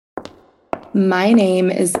My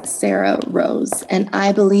name is Sarah Rose, and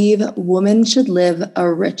I believe women should live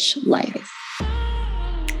a rich life.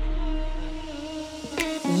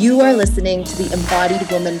 You are listening to the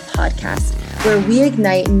Embodied Woman podcast, where we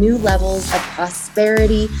ignite new levels of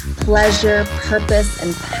prosperity, pleasure, purpose,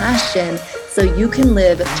 and passion so you can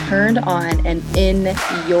live turned on and in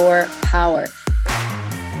your power.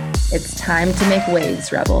 It's time to make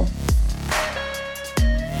waves, Rebel.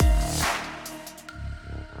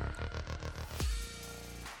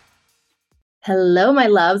 Hello, my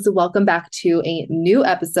loves. Welcome back to a new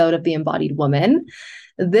episode of The Embodied Woman.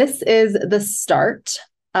 This is the start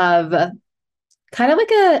of kind of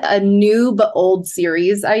like a new but old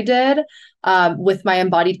series I did with my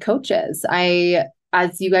embodied coaches.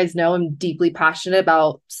 As you guys know, I'm deeply passionate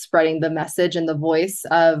about spreading the message and the voice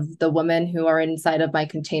of the women who are inside of my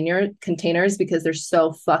containers because they're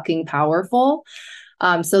so fucking powerful.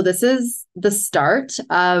 So this is the start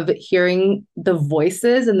of hearing the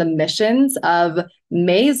voices and the missions of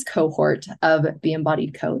May's cohort of the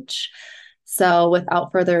Embodied Coach. So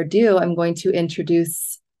without further ado, I'm going to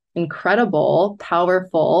introduce incredible,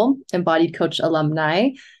 powerful Embodied Coach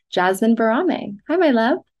alumni, Jasmine Barame. Hi, my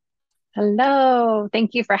love. Hello.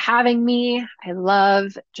 Thank you for having me. I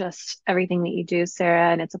love just everything that you do,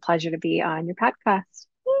 Sarah, and it's a pleasure to be on your podcast.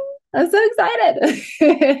 I'm so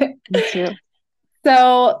excited. Me too.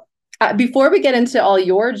 So before we get into all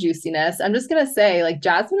your juiciness, I'm just going to say, like,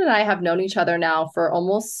 Jasmine and I have known each other now for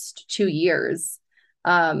almost 2 years.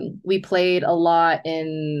 We played a lot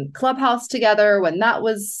in Clubhouse together when that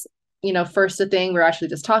was, first a thing. We were actually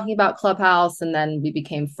just talking about Clubhouse, and then we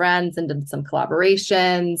became friends and did some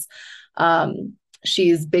collaborations.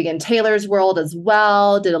 She's big in Taylor's world as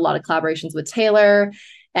well, did a lot of collaborations with Taylor.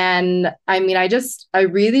 And I mean, I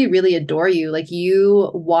really, really adore you. Like,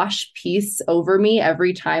 you wash peace over me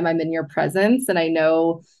every time I'm in your presence. And I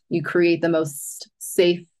know you create the most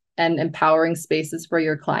safe and empowering spaces for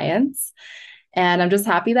your clients. And I'm just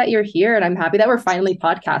happy that you're here. And I'm happy that we're finally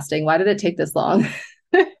podcasting. Why did it take this long?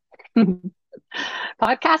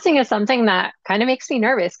 Podcasting is something that kind of makes me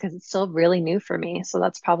nervous because it's still really new for me. So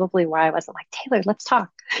that's probably why I wasn't like, Taylor, let's talk.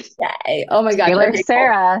 Yay. Oh my gosh. Taylor,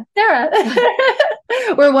 Sarah. Sarah.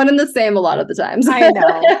 We're one and the same a lot of the times. I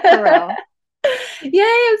know, for real.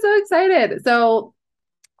 Yay, I'm so excited. So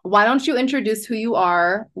why don't you introduce who you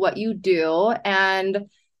are, what you do, and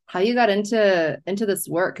how you got into this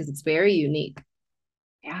work, because it's very unique.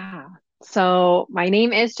 Yeah. So my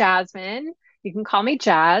name is Jasmine. You can call me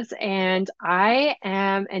Jazz, and I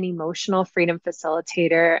am an emotional freedom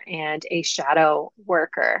facilitator and a shadow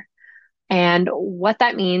worker. And what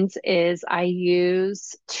that means is I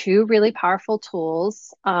use two really powerful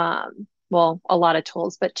tools. Well, a lot of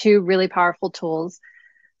tools, but two really powerful tools: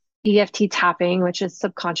 EFT tapping, which is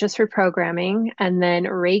subconscious reprogramming, and then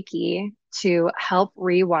Reiki to help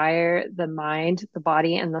rewire the mind, the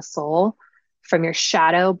body, and the soul from your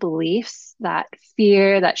shadow beliefs, that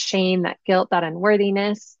fear, that shame, that guilt, that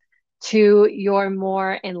unworthiness, to your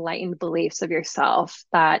more enlightened beliefs of yourself,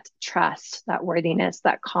 that trust, that worthiness,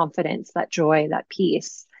 that confidence, that joy, that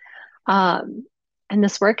peace. And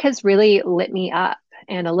this work has really lit me up.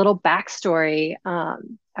 And a little backstory,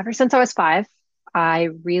 ever since I was 5, I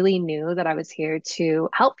really knew that I was here to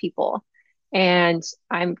help people. And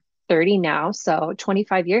I'm 30 now. So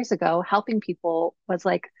 25 years ago, helping people was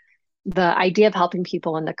like, the idea of helping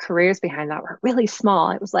people and the careers behind that were really small.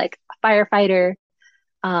 It was like a firefighter,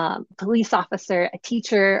 police officer, a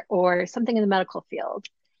teacher, or something in the medical field.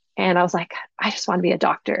 And I was like, I just want to be a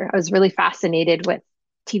doctor. I was really fascinated with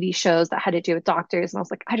TV shows that had to do with doctors. And I was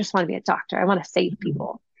like, I just want to be a doctor. I want to save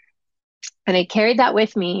people. And I carried that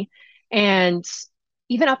with me. And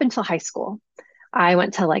even up until high school, I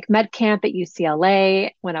went to like med camp at UCLA.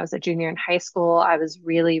 When I was a junior in high school, I was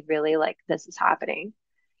really, really like, this is happening.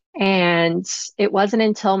 And it wasn't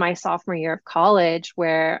until my sophomore year of college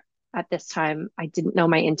where at this time I didn't know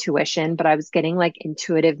my intuition, but I was getting like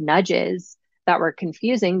intuitive nudges that were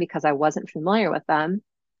confusing because I wasn't familiar with them,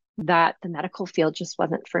 that the medical field just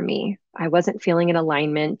wasn't for me. I wasn't feeling an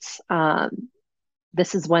alignment.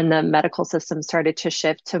 This is when the medical system started to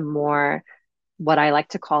shift to more what I like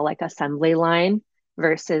to call like assembly line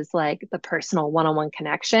versus like the personal one-on-one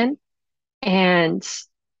connection. And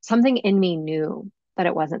something in me knew that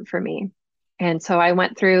it wasn't for me. And so I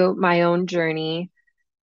went through my own journey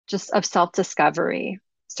just of self-discovery,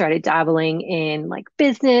 started dabbling in like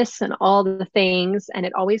business and all the things. And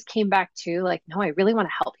it always came back to like, no, I really want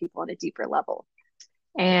to help people on a deeper level.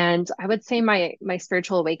 And I would say my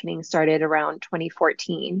spiritual awakening started around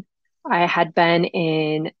 2014. I had been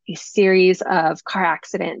in a series of car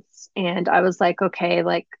accidents and I was like, okay,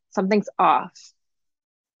 like something's off.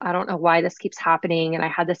 I don't know why this keeps happening. And I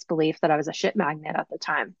had this belief that I was a shit magnet at the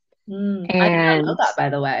time. I did not know And that, by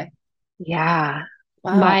the way. yeah,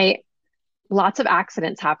 Wow. my lots of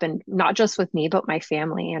accidents happened, not just with me, but my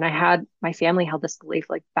family. And I had my family held this belief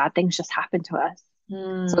like bad things just happen to us. So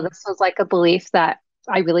Mm, this was like a belief that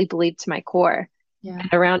I really believed to my core. yeah.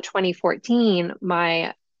 And around 2014,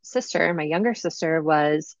 my sister, my younger sister,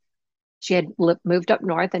 she had moved up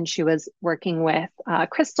north and she was working with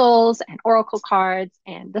crystals and oracle cards.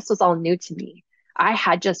 And this was all new to me. I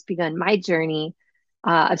had just begun my journey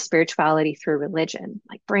of spirituality through religion,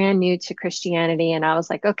 like brand new to Christianity. And I was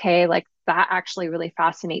like, okay, like that actually really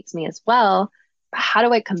fascinates me as well. But how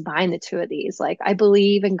do I combine the two of these? Like, I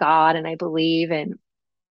believe in God and I believe in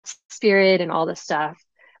spirit and all this stuff,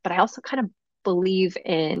 but I also kind of believe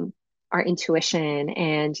in our intuition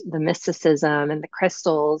and the mysticism and the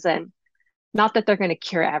crystals, and not that they're going to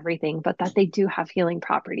cure everything, but that they do have healing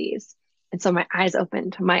properties. And so my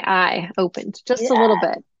eye opened just a little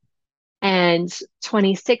Yeah. bit. And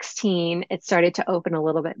 2016, it started to open a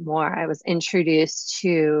little bit more. I was introduced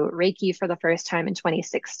to Reiki for the first time in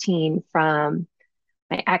 2016 from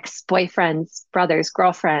my ex-boyfriend's brother's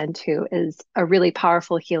girlfriend, who is a really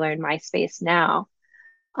powerful healer in my space now.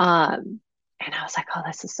 And I was like, oh,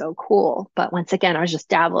 this is so cool. But once again, I was just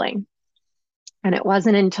dabbling. And it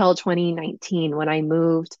wasn't until 2019 when I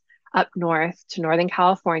moved up north to Northern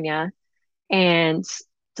California and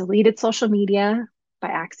deleted social media by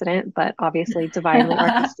accident, but obviously divinely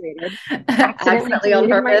orchestrated. Accidentally Accidentally on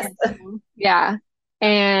deleted my purpose. Instagram. Yeah.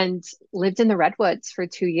 And lived in the redwoods for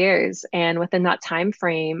 2 years. And within that time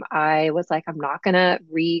frame, I was like, I'm not gonna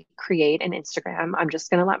recreate an Instagram. I'm just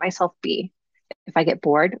gonna let myself be. If I get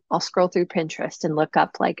bored, I'll scroll through Pinterest and look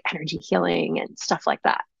up like energy healing and stuff like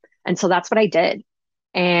that. And so that's what I did.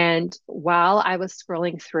 And while I was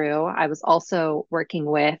scrolling through, I was also working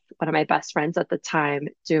with one of my best friends at the time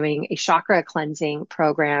doing a chakra cleansing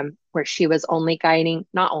program where she was only guiding,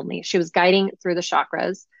 not only, she was guiding through the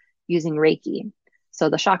chakras using Reiki. So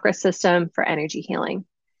the chakra system for energy healing.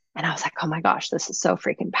 And I was like, oh my gosh, this is so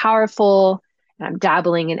freaking powerful. And I'm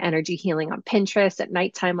dabbling in energy healing on Pinterest at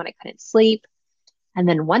nighttime when I couldn't sleep. And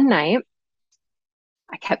then one night,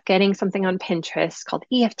 I kept getting something on Pinterest called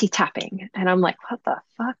EFT tapping. And I'm like, what the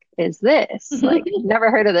fuck is this? Like,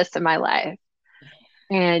 never heard of this in my life.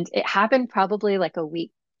 And it happened probably like a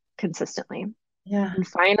week consistently. Yeah. And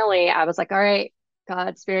finally, I was like, all right,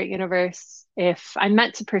 God, Spirit, Universe, if I'm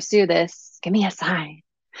meant to pursue this, give me a sign.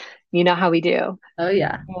 You know how we do. Oh,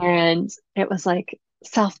 yeah. And it was like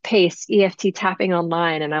self-paced EFT tapping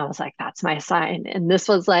online. And I was like, that's my sign. And this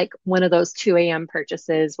was like one of those 2 a.m.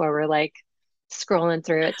 purchases where we're like scrolling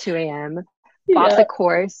through at 2 a.m., bought Yeah. the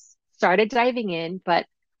course, started diving in, but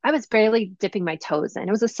I was barely dipping my toes in.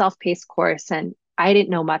 It was a self-paced course, and I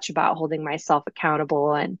didn't know much about holding myself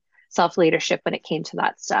accountable and self-leadership when it came to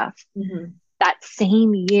that stuff. Mhm. That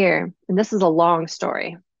same year, and this is a long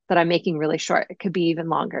story that I'm making really short. It could be even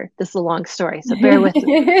longer. This is a long story, so bear with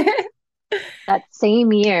me. That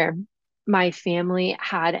same year, my family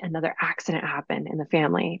had another accident happen in the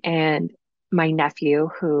family. And my nephew,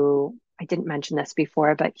 who I didn't mention this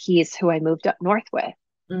before, but he's who I moved up north with.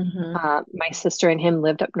 Mhm. My sister and him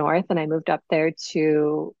lived up north, and I moved up there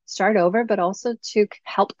to start over, but also to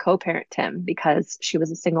help co parent him because she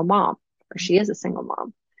was a single mom, or she is a single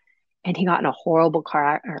mom. And he got in a horrible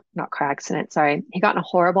or not car accident, sorry. He got in a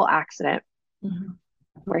horrible accident Mhm.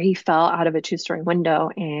 where he fell out of a two-story window,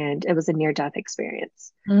 and it was a near-death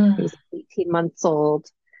experience. He Mm. was 18 months old.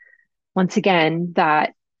 Once again,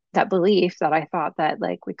 that belief that I thought that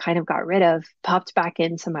like we kind of got rid of popped back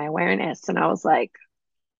into my awareness, and I was like,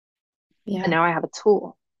 and Yeah. now I have a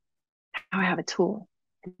tool. Now I have a tool.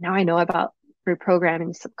 And now I know about reprogramming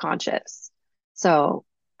the subconscious. So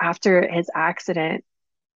after his accident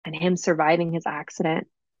and him surviving his accident,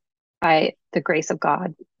 by the grace of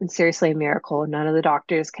God, and seriously a miracle. None of the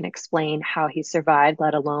doctors can explain how he survived,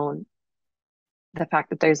 let alone the fact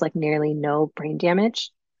that there's like nearly no brain damage.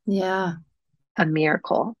 Yeah. A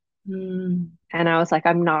miracle. Mm. And I was like,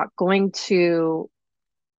 I'm not going to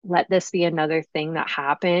let this be another thing that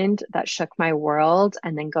happened that shook my world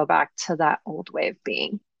and then go back to that old way of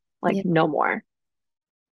being. Like, Yeah. no more.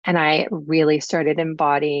 And I really started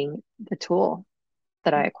embodying the tool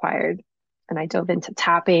that I acquired. And I dove into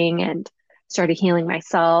tapping and started healing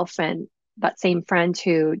myself. And that same friend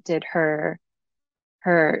who did her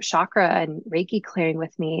chakra and Reiki clearing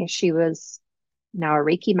with me, she was now a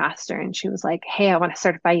Reiki master. And she was like, hey, I want to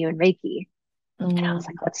certify you in Reiki. And I was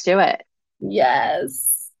like, Mm. let's do it.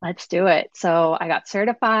 Yes. Let's do it. So I got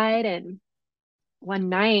certified. And one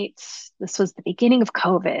night, this was the beginning of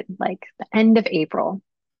COVID, like the end of April.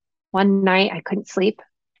 One night I couldn't sleep.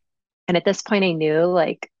 And at this point, I knew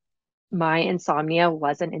like my insomnia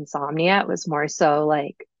wasn't insomnia. It was more so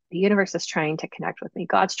like the universe is trying to connect with me.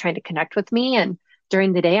 God's trying to connect with me. And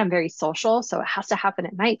during the day, I'm very social. So it has to happen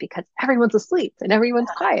at night because everyone's asleep and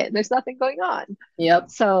everyone's quiet and there's nothing going on.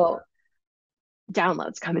 Yep. So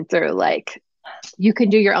downloads coming through like you can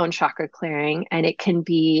do your own chakra clearing and it can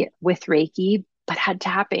be with Reiki, but head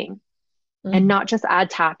tapping. And Mm. not just add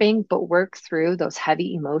tapping, but work through those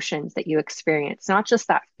heavy emotions that you experience, not just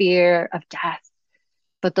that fear of death,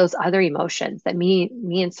 but those other emotions that me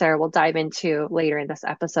and Sarah will dive into later in this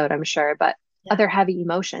episode, I'm sure, but Yeah. other heavy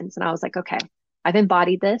emotions. And I was like, okay, I've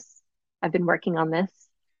embodied this. I've been working on this.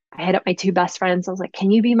 I hit up my two best friends. I was like, can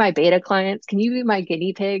you be my beta clients? Can you be my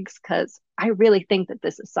guinea pigs? Because I really think that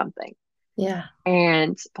this is something. Yeah.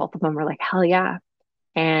 And both of them were like, hell yeah.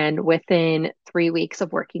 And within 3 weeks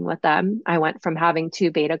of working with them, I went from having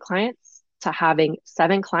two beta clients to having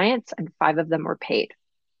 7 clients, and 5 of them were paid.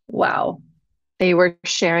 Wow. They were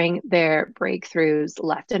sharing their breakthroughs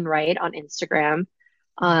left and right on Instagram.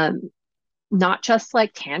 Um, Not just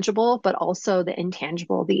like tangible, but also the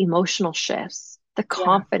intangible, the emotional shifts, the Yeah.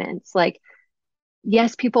 confidence. Like,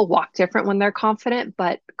 yes, people walk different when they're confident,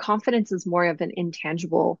 but confidence is more of an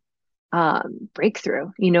intangible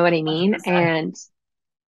breakthrough. You know what I mean? 100%. And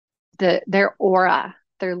their aura,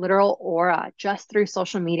 their literal aura, just through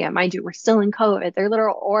social media. Mind you, we're still in COVID. Their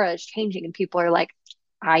literal aura is changing, and people are like,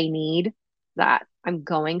 I need that. I'm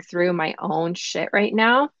going through my own shit right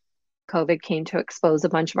now. COVID came to expose a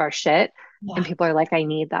bunch of our shit, and Yeah. people are like, I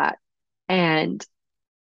need that. And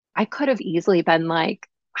I could have easily been like,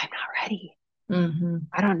 I'm not ready. Hmm.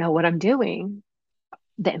 I don't know what I'm doing.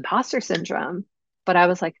 The imposter syndrome. But I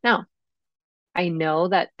was like, no, I know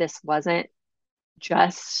that this wasn't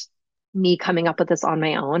just me coming up with this on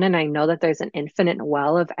my own. And I know that there's an infinite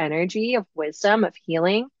well of energy, of wisdom, of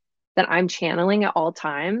healing that I'm channeling at all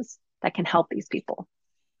times that can help these people.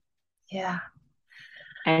 Yeah.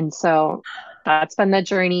 And so that's been the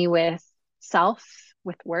journey with self,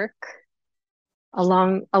 with work, a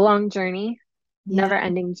long journey, Yeah. never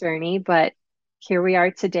ending journey. But here we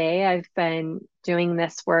are today. I've been doing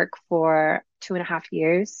this work for 2.5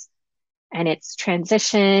 years and it's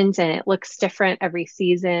transitioned and it looks different every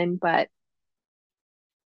season, but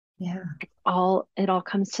Yeah. it all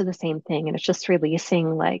comes to the same thing. And it's just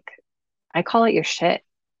releasing, like, I call it your shit,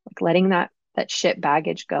 like letting that shit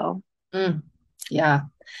baggage go. Mm. Yeah.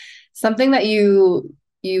 Something that you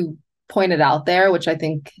pointed out there, which I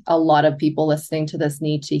think a lot of people listening to this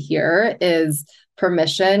need to hear, is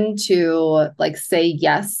permission to like say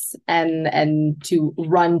yes and to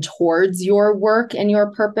run towards your work and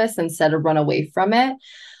your purpose instead of run away from it.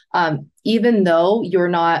 Even though you're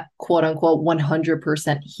not quote unquote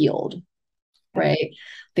 100% healed, Yeah. right?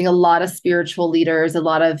 I think a lot of spiritual leaders, a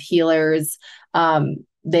lot of healers,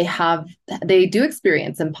 they have they do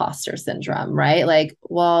experience imposter syndrome, right? Like,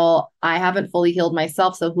 well, I haven't fully healed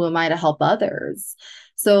myself, so who am I to help others?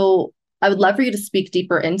 So I would love for you to speak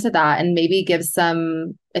deeper into that and maybe give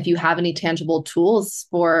some, if you have any tangible tools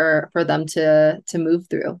for them to move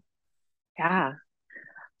through. Yeah.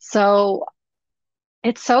 So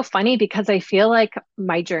it's so funny because I feel like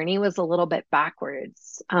my journey was a little bit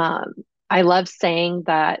backwards. I love saying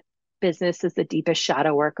that business is the deepest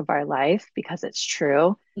shadow work of our life because it's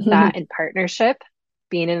true. That in partnership,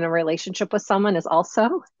 being in a relationship with someone is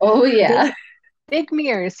also Oh yeah. big, big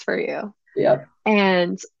mirrors for you. Yep.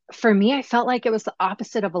 And for me, I felt like it was the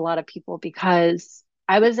opposite of a lot of people because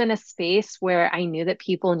I was in a space where I knew that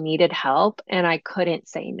people needed help and I couldn't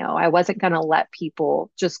say no. I wasn't going to let people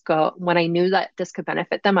just go. When I knew that this could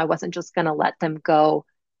benefit them, I wasn't just going to let them go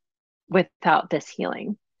without this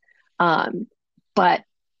healing. Um, but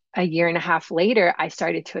a year and a half later, I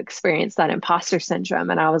started to experience that imposter syndrome.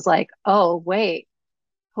 And I was like, oh, wait,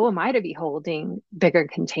 who am I to be holding bigger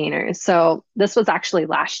containers? So this was actually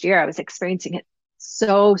last year. I was experiencing it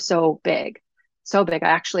so big, so big.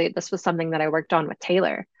 This was something that I worked on with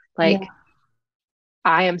Taylor. Yeah. Like,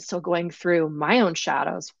 I am still going through my own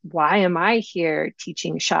shadows. Why am I here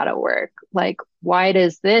teaching shadow work? Like, why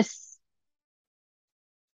does this,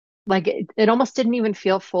 like, it almost didn't even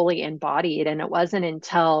feel fully embodied. And it wasn't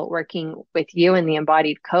until working with you and the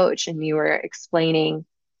embodied coach and you were explaining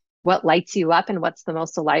what lights you up and what's the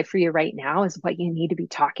most alive for you right now is what you need to be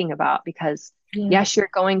talking about because Yeah. yes, you're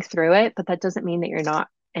going through it, but that doesn't mean that you're not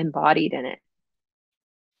embodied in it.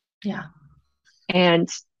 Yeah. And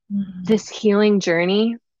Mhm. this healing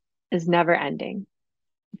journey is never ending.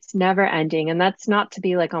 It's never ending. And that's not to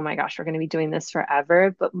be like, oh my gosh, we're going to be doing this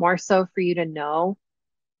forever, but more so for you to know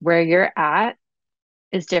where you're at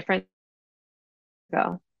is different.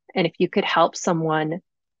 Go. And if you could help someone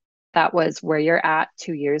that was where you're at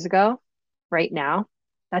 2 years ago, right now,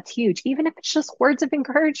 that's huge. Even if it's just words of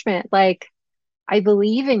encouragement, like, I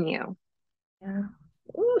believe in you, Yeah.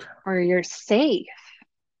 Ooh. or you're safe.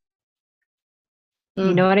 You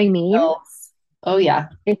Mm. know what I mean? Oh yeah.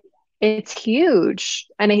 It, it's huge.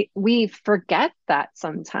 And we forget that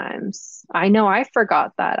sometimes. I know I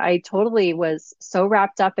forgot that. I totally was so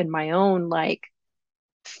wrapped up in my own like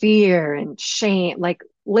fear and shame. Like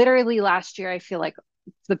literally last year, I feel like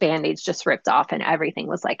the band-aids just ripped off and everything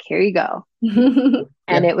was like, here you go. And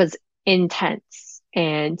Yep. it was intense.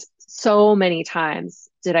 And so many times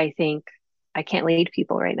did I think, I can't lead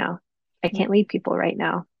people right now. I can't lead people right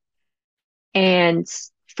now. And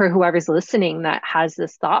for whoever's listening that has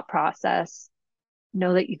this thought process,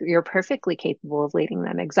 know that you're perfectly capable of leading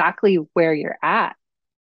them exactly where you're at.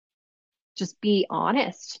 Just be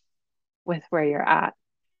honest with where you're at.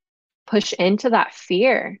 Push into that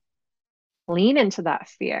fear, lean into that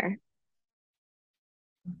fear.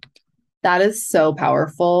 That is so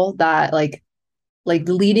powerful that like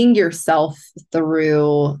leading yourself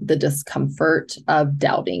through the discomfort of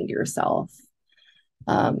doubting yourself.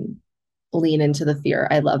 Um, Lean into the fear.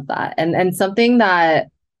 I love that. And something that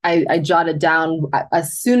I jotted down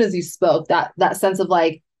as soon as you spoke, that sense of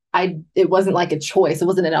like it wasn't like a choice, it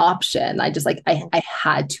wasn't an option. I just like I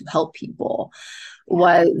had to help people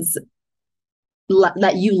was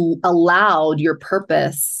that you allowed your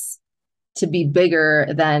purpose to be bigger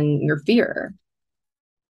than your fear.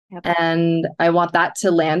 Yep. And I want that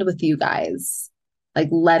to land with you guys. Like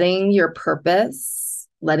letting your purpose,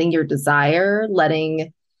 letting your desire,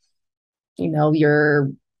 letting your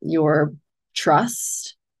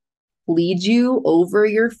trust lead you over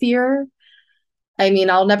your fear. I mean,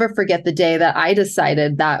 I'll never forget the day that I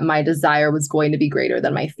decided that my desire was going to be greater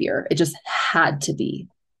than my fear. It just had to be.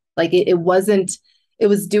 Like it wasn't, it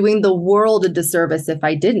was doing the world a disservice if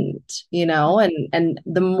I didn't, and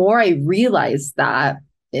the more I realized that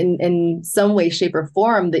in some way, shape, or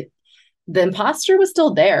form, that the imposter was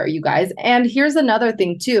still there, you guys. And here's another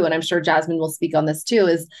thing too, and I'm sure Jasmine will speak on this too,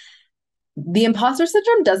 is the imposter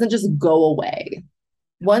syndrome doesn't just go away.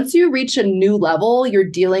 Once you reach a new level, you're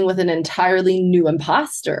dealing with an entirely new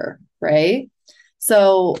imposter, right?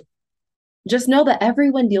 So just know that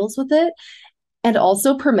everyone deals with it. And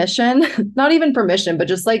also permission, not even permission, but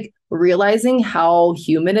just like realizing how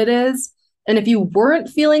human it is. And if you weren't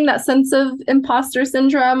feeling that sense of imposter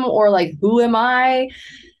syndrome or like, who am I?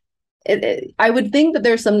 I would think that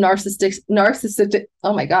there's some narcissistic.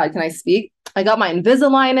 Oh my God, can I speak? I got my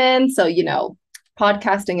Invisalign in. So,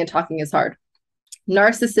 podcasting and talking is hard.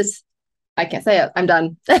 Narcissist. I can't say it. I'm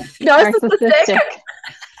done. Narcissistic. Narcissistic.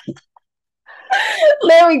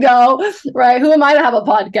 There we go. Right. Who am I to have a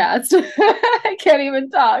podcast? I can't even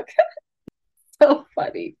talk. So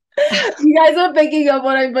funny. You guys are picking up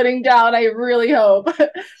what I'm putting down. I really hope.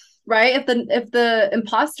 Right. If the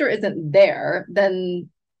imposter isn't there, then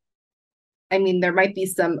I mean, there might be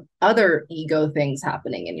some other ego things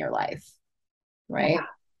happening in your life. Right. Yeah.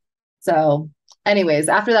 So, anyways,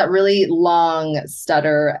 after that really long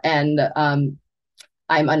stutter and I'm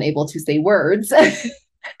unable to say words,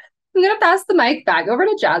 I'm going to pass the mic back over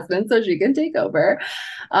to Jasmine so she can take over.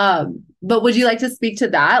 But would you like to speak to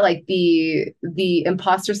that, like the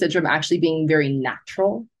imposter syndrome actually being very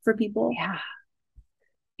natural for people? Yeah.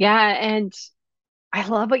 Yeah. And I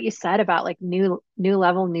love what you said about like new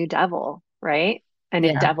level, new devil, right? And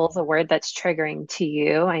if Yeah. devil's a word that's triggering to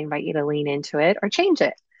you, I invite you to lean into it or change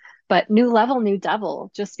it. But new level, new devil,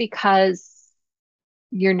 just because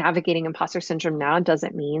you're navigating imposter syndrome now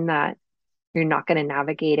doesn't mean that you're not going to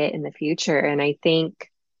navigate it in the future. And I think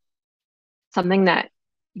something that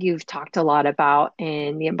you've talked a lot about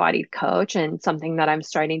in the embodied coach and something that I'm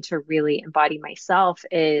starting to really embody myself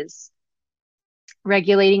is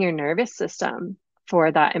regulating your nervous system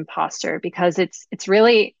for that imposter because it's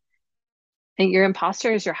really and your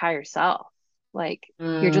imposter is your higher self. Like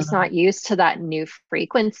you're just Mm. not used to that new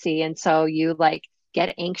frequency. And so you like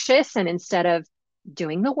get anxious and instead of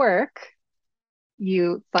doing the work,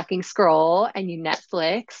 you fucking scroll and you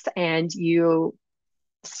Netflix and you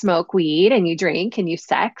smoke weed and you drink and you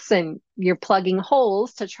sex and you're plugging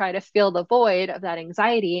holes to try to fill the void of that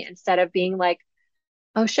anxiety instead of being like,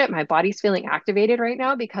 oh shit, my body's feeling activated right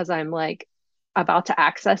now because I'm like about to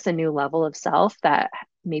access a new level of self that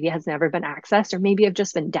maybe has never been accessed or maybe I've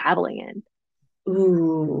just been dabbling in.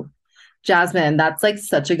 Ooh, Jasmine, that's like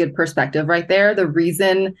such a good perspective right there. The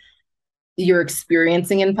reason you're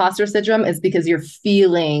experiencing imposter syndrome is because you're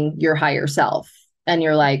feeling your higher self and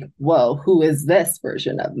you're like, whoa, who is this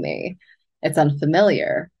version of me? It's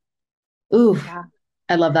unfamiliar. Ooh, Yeah.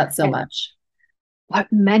 I love that so And much. what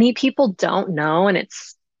many people don't know, and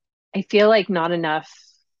it's I feel like not enough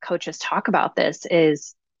coaches talk about this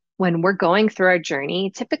is when we're going through our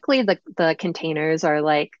journey, typically the containers are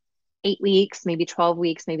like 8 weeks, maybe 12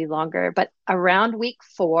 weeks, maybe longer. But around week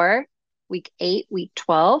 4, week 8, week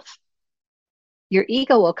 12, your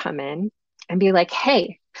ego will come in and be like,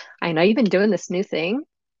 hey, I know you've been doing this new thing,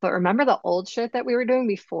 but remember the old shit that we were doing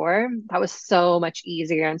before? That was so much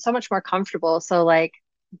easier and so much more comfortable. So, like,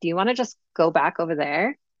 do you want to just go back over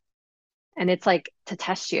there? And it's like to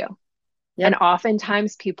test you. And Yep.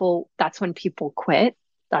 oftentimes that's when people quit.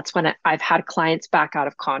 That's when I've had clients back out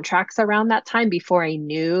of contracts around that time before I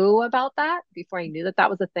knew about that, before I knew that that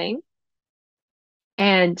was a thing.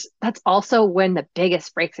 And that's also when the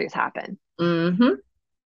biggest breakthroughs happen. Mm-hmm.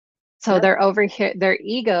 So Yep. they're over here, their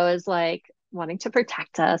ego is like wanting to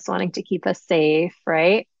protect us, wanting to keep us safe,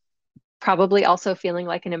 right? Probably also feeling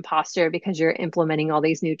like an imposter because you're implementing all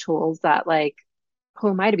these new tools that, like, who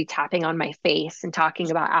am I to be tapping on my face and talking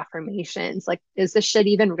about affirmations? Like, is this shit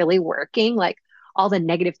even really working? Like, all the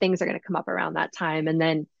negative things are going to come up around that time. And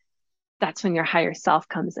then that's when your higher self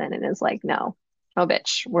comes in and is like, no, oh,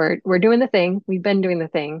 bitch, we're doing the thing. We've been doing the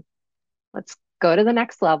thing. Let's go to the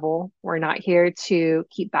next level. We're not here to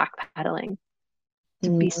keep backpedaling,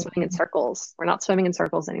 to be swimming in Mm. circles. We're not swimming in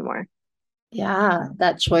circles anymore. Yeah,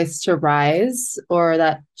 that choice to rise or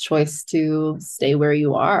that choice to stay where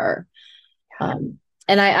you are. Um,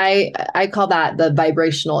 and I call that the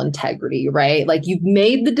vibrational integrity, right? Like you've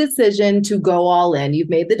made the decision to go all in. You've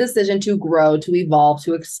made the decision to grow, to evolve,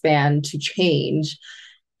 to expand, to change.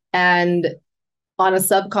 And on a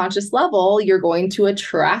subconscious level, you're going to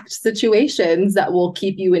attract situations that will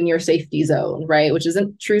keep you in your safety zone, right? Which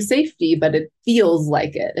isn't true safety, but it feels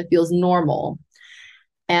like it. It feels normal.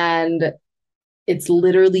 And it's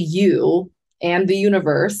literally you and the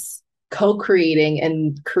universe co-creating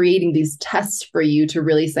and creating these tests for you to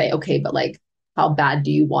really say, okay, but like, how bad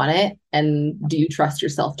do you want it? And do you trust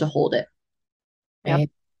yourself to hold it? Yep. Right.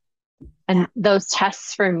 Yeah. And those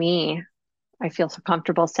tests for me, I feel so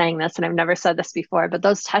comfortable saying this, and I've never said this before, but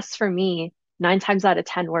those tests for me, 9 times out of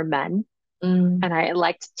 10 were men. Mm, And I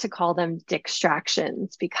liked to call them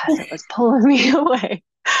distractions because it was pulling me away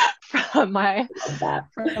from my love that.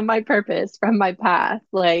 from my purpose, from my path.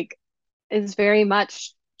 Like, is very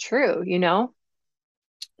much true, you know?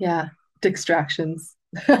 Yeah. Distractions.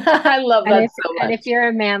 I love And that if so and if much. you're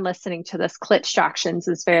a man listening to this, clit distractions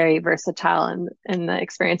is very versatile in the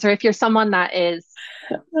experience. Or if you're someone that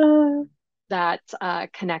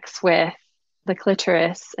connects with the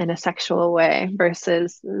clitoris in a sexual way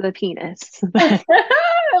versus the penis. I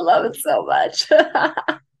love it so much.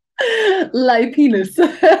 Like penis.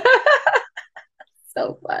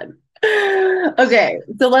 So fun. Okay,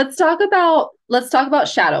 so let's talk about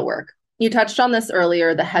shadow work. You touched on this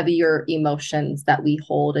earlier, the heavier emotions that we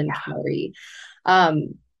hold and carry.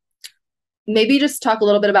 Um, Maybe just talk a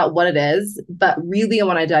little bit about what it is, but really I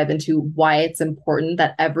want to dive into why it's important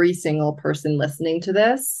that every single person listening to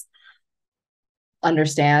this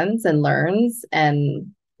understands and learns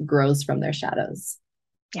and grows from their shadows.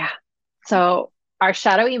 Yeah. So our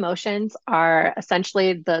shadow emotions are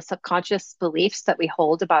essentially the subconscious beliefs that we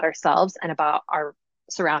hold about ourselves and about our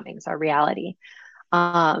surroundings, our reality.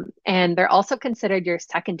 And they're also considered your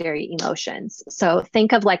secondary emotions. So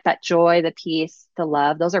think of like that joy, the peace, the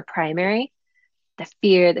love. Those are primary. The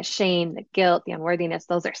fear, the shame, the guilt, the unworthiness,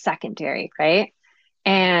 those are secondary, right?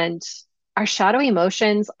 And our shadow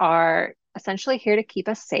emotions are essentially here to keep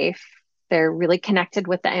us safe. They're really connected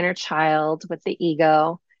with the inner child, with the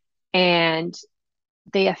ego, and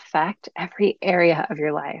they affect every area of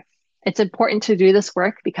your life. It's important to do this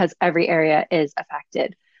work because every area is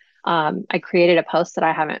affected. I created a post that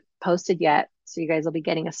I haven't posted yet, so you guys will be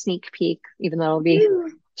getting a sneak peek, even though it'll be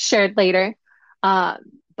shared later. Um,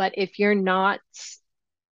 but if you're not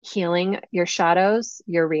healing your shadows,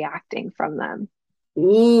 you're reacting from them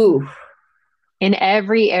Ooh, in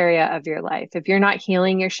every area of your life. If you're not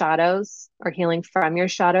healing your shadows or healing from your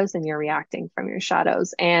shadows, then you're reacting from your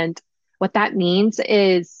shadows. And what that means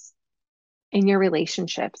is in your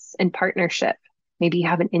relationships and partnership, maybe you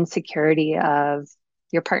have an insecurity of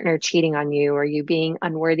your partner cheating on you or you being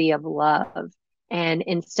unworthy of love. And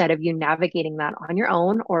instead of you navigating that on your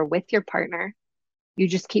own or with your partner, you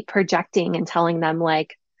just keep projecting and telling them,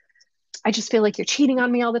 like, I just feel like you're cheating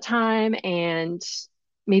on me all the time. And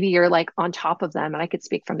maybe you're like on top of them. And I could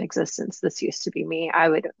speak from existence. This used to be me. I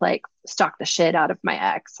would like stalk the shit out of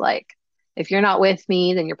my ex. Like, if you're not with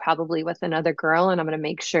me, then you're probably with another girl. And I'm going to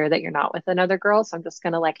make sure that you're not with another girl. So I'm just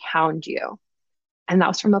going to like hound you. And that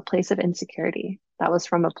was from a place of insecurity. That was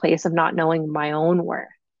from a place of not knowing my own worth.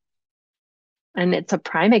 And it's a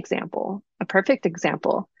prime example, a perfect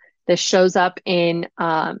example. This shows up in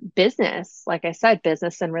business. Like I said,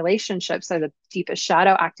 business and relationships are the deepest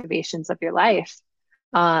shadow activations of your life.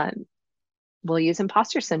 Um, we'll use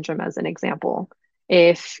imposter syndrome as an example.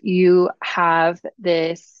 If you have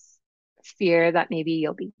this fear that maybe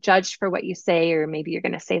you'll be judged for what you say, or maybe you're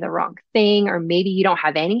going to say the wrong thing, or maybe you don't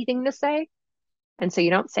have anything to say, and so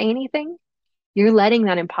you don't say anything, you're letting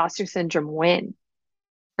that imposter syndrome win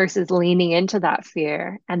versus leaning into that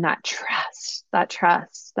fear and that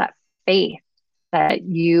faith that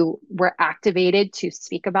you were activated to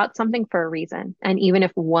speak about something for a reason. And even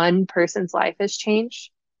if one person's life has changed,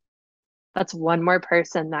 that's one more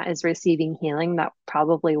person that is receiving healing that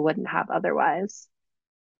probably wouldn't have otherwise.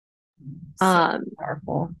 So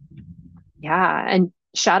powerful. Yeah. And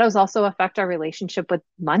shadows also affect our relationship with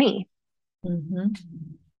money. Mm-hmm.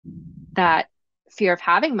 That fear of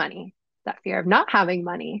having money, that fear of not having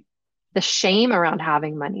money, the shame around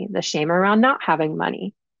having money, the shame around not having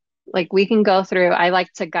money. Like we can go through, I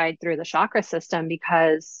like to guide through the chakra system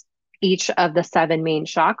because each of the seven main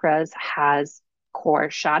chakras has core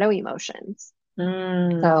shadow emotions.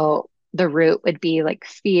 So the root would be like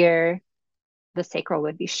fear, the sacral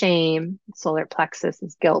would be shame, solar plexus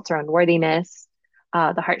is guilt or unworthiness,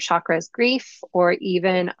 the heart chakra is grief or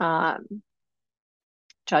even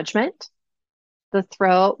judgment. The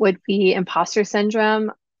throat would be imposter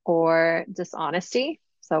syndrome or dishonesty.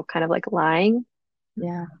 So kind of like lying.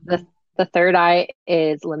 Yeah. The third eye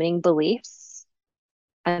is limiting beliefs.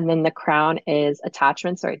 And then the crown is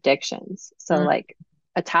attachments or addictions. So like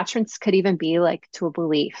attachments could even be like to a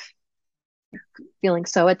belief, feeling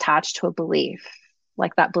so attached to a belief,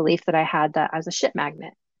 like that belief that I had that I was a shit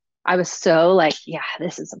magnet. I was so like, yeah,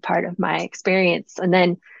 this is a part of my experience. And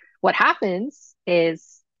then what happens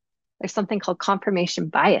is there's something called confirmation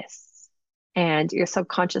bias, and your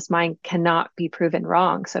subconscious mind cannot be proven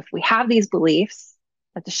wrong. So if we have these beliefs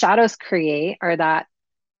that the shadows create, or that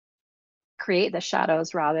create the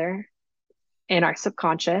shadows rather in our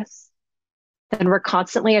subconscious, then we're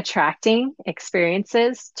constantly attracting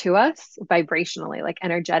experiences to us vibrationally, like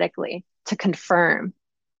energetically, to confirm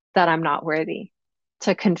that I'm not worthy,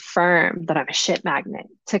 to confirm that I'm a shit magnet,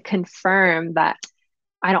 to confirm that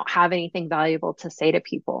I don't have anything valuable to say to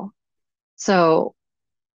people. So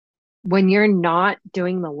when you're not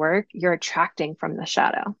doing the work, you're attracting from the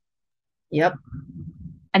shadow. Yep.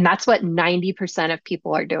 And that's what 90% of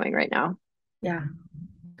people are doing right now. Yeah.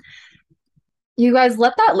 You guys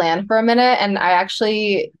let that land for a minute. And I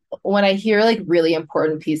actually, when I hear like really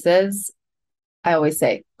important pieces, I always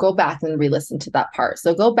say, go back and re-listen to that part.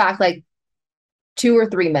 So go back like 2 or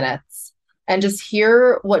 3 minutes and just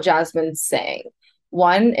hear what Jasmine's saying.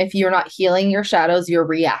 One, if you're not healing your shadows, you're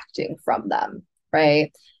reacting from them,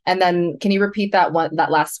 right? And then can you repeat that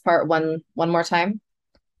last part one more time?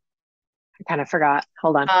 I kind of forgot.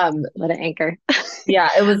 Hold on. Let it anchor. Yeah,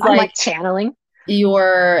 it was I'm like like channeling.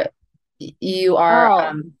 you're you are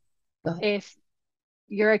Oh, go ahead. if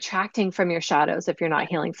you're attracting from your shadows, if you're not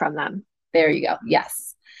healing from them. There you go.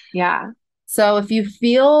 Yes. Yeah. So if you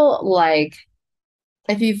feel like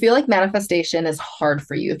manifestation is hard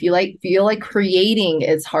for you, if you feel like creating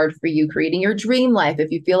is hard for you, creating your dream life,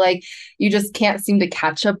 if you feel like you just can't seem to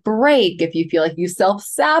catch a break, if you feel like you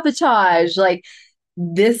self-sabotage, like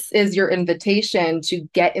this is your invitation to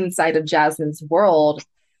get inside of Jasmine's world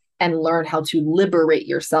and learn how to liberate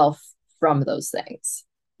yourself from those things.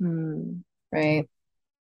 Right?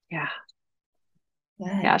 Yeah. Good.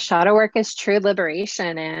 Yeah. Shadow work is true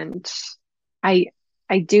liberation. And I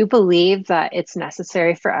I do believe that it's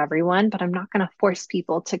necessary for everyone, but I'm not going to force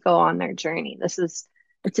people to go on their journey. It's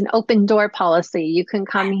an open door policy. You can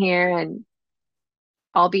come here and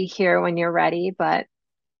I'll be here when you're ready, but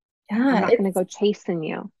I'm Yeah, not going to go chasing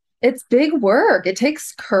you. it's big work. It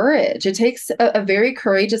takes courage. It takes a very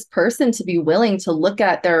courageous person to be willing to look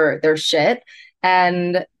at their shit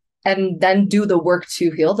and and then do the work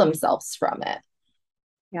to heal themselves from it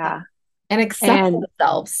Yeah. and accept And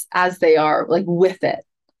themselves as they are, like with it.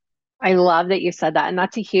 I love that you said that. And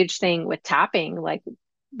that's a huge thing with tapping, like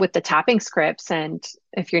with the tapping scripts. And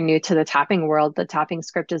if you're new to the tapping world, the tapping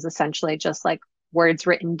script is essentially just like words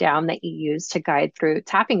written down that you use to guide through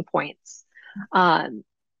tapping points. Um,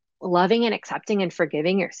 Loving and accepting and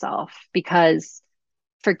forgiving yourself, because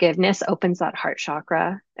forgiveness opens that heart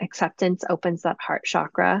chakra, acceptance opens that heart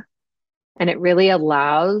chakra, and it really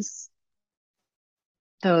allows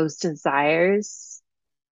those desires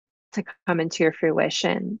to come into your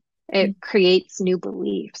fruition. It creates new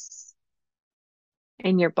beliefs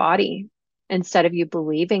in your body instead of you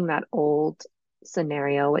believing that old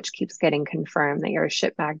scenario, which keeps getting confirmed that you're a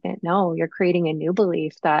shit magnet. No, you're creating a new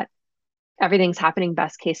belief that everything's happening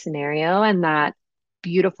best case scenario, and that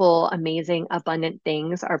beautiful, amazing, abundant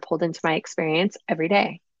things are pulled into my experience every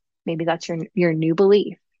day. Maybe that's your new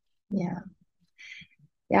belief. Yeah.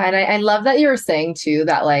 Yeah. And I love that you're saying too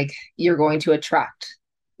that like you're going to attract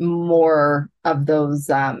more of those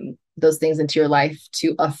things into your life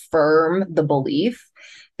to affirm the belief.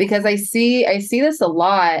 Because I see this a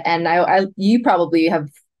lot, and you probably have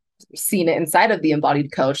seen it inside of the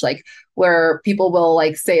embodied coach, like where people will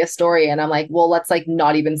like say a story and I'm like, well, let's like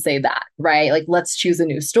not even say that, right? Like let's choose a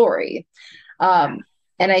new story. Yeah.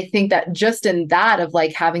 And I think that just in that of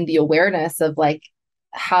like having the awareness of like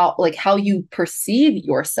how you perceive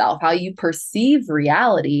yourself, how you perceive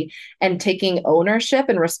reality, and taking ownership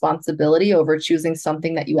and responsibility over choosing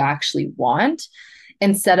something that you actually want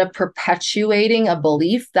instead of perpetuating a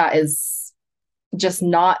belief that is just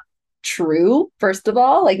not true, first of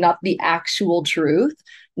all, like not the actual truth,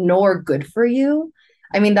 nor good for you.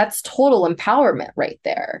 I mean, that's total empowerment right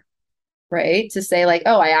there, right? To say, like,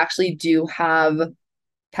 oh, I actually do have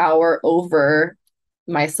power over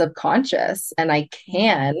my subconscious, and I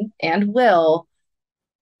can and will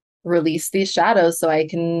release these shadows so I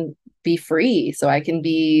can be free, so I can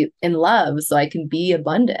be in love, so I can be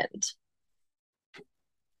abundant.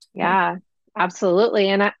 Yeah, absolutely.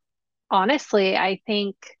 And honestly, I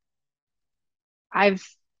think I've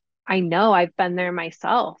I know I've been there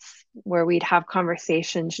myself where we'd have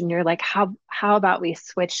conversations and you're like, how about we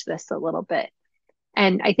switch this a little bit?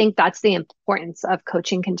 And I think that's the importance of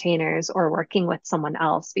coaching containers or working with someone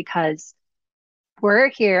else because we're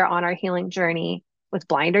here on our healing journey with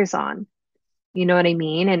blinders on. You know what I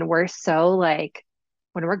mean? And we're so like,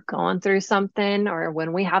 when we're going through something or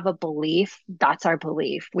when we have a belief, that's our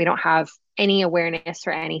belief. We don't have any awareness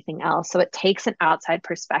for anything else. So it takes an outside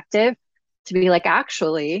perspective to be like,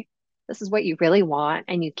 actually, this is what you really want.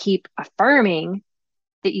 And you keep affirming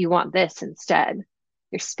that you want this instead.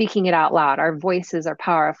 You're speaking it out loud. Our voices are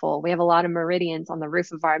powerful. We have a lot of meridians on the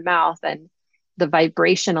roof of our mouth, and the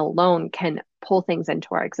vibration alone can pull things into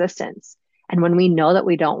our existence. And when we know that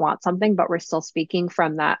we don't want something, but we're still speaking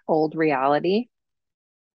from that old reality,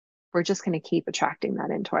 we're just going to keep attracting that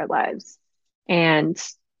into our lives. And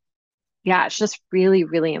yeah, it's just really,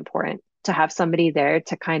 really important to have somebody there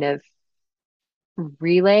to kind of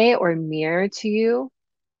relay or mirror to you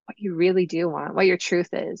what you really do want, what your truth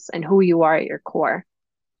is, and who you are at your core.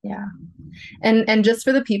 Yeah. And just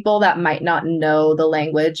for the people that might not know the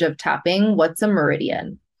language of tapping, what's a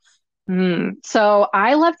meridian? So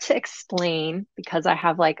I love to explain because I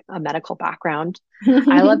have like a medical background.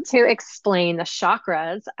 I love to explain the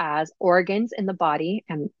chakras as organs in the body.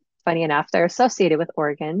 And funny enough, they're associated with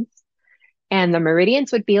organs. And the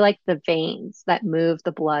meridians would be like the veins that move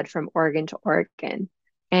the blood from organ to organ.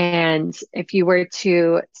 And if you were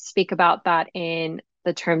to speak about that in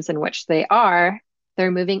the terms in which they are,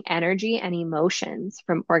 they're moving energy and emotions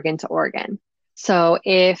from organ to organ. So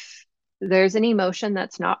if there's an emotion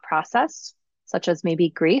that's not processed, such as maybe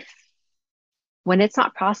grief, when it's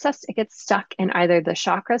not processed, it gets stuck in either the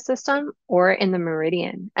chakra system or in the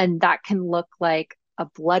meridian. And that can look like a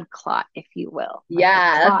blood clot, if you will, like a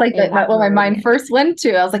Yeah, that's clot like in that what my mind meridian. first went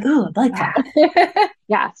to. I was like, oh, a blood Yeah. clot.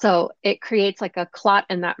 Yeah. So it creates like a clot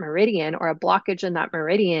in that meridian or a blockage in that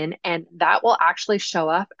meridian. And that will actually show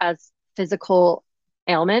up as physical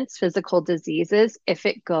ailments, physical diseases, if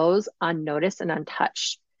it goes unnoticed and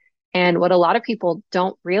untouched. And what a lot of people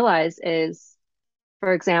don't realize is,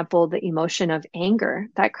 for example, the emotion of anger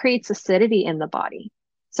that creates acidity in the body.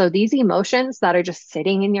 So these emotions that are just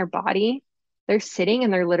sitting in your body, they're sitting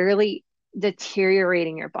and they're literally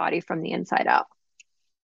deteriorating your body from the inside out.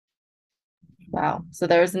 Wow. So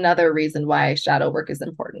there's another reason why shadow work is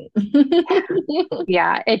important.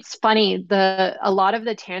 Yeah, it's funny. The a lot of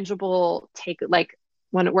the tangible take like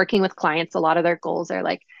when working with clients, a lot of their goals are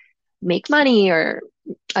like make money or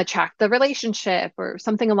attract the relationship or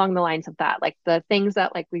something along the lines of that, like the things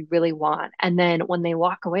that like we really want. And then when they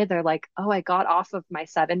walk away, they're like, "Oh, I got off of my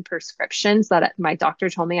 7 prescriptions that my doctor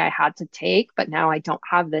told me I had to take, but now I don't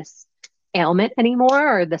have this ailment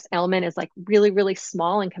anymore, or this ailment is like really, really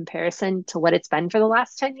small in comparison to what it's been for the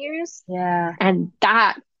last 10 years." Yeah. And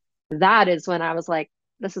that is when I was like,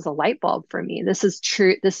 this is a light bulb for me. This is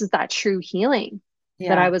true. This is that true healing that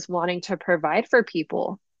Yeah. I was wanting to provide for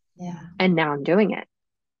people. Yeah. And now I'm doing it.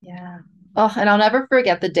 Yeah. Oh, and I'll never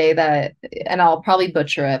forget the day that, and I'll probably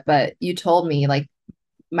butcher it, but you told me like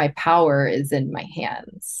my power is in my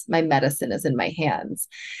hands. My medicine is in my hands.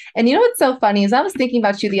 And you know what's so funny is I was thinking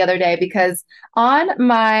about you the other day because on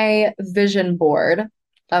my vision board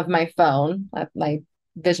of my phone, my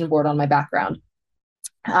vision board on my background,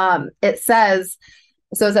 it says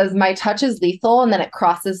So it says, my touch is lethal. And then it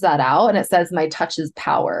crosses that out and it says, my touch is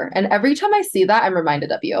power. And every time I see that, I'm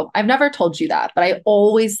reminded of you. I've never told you that, but I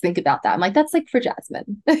always think about that. I'm like, that's like for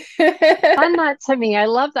Jasmine. Send that to me. I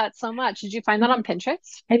love that so much. Did you find that on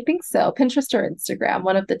Pinterest? I think so. Pinterest or Instagram,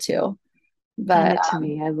 one of the two. Send But it to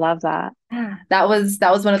me. I love that. that was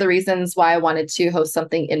one of the reasons why I wanted to host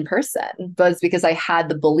something in person, was because I had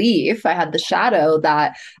the belief, I had the shadow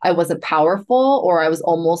that I wasn't powerful, or I was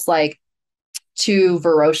almost like too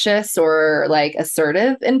ferocious or like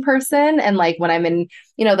assertive in person. And like when I'm in,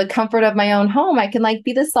 the comfort of my own home, I can like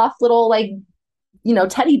be this soft little like,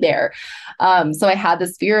 teddy bear. So I had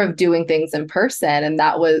this fear of doing things in person. And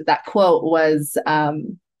that quote was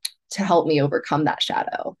to help me overcome that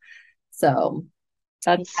shadow. So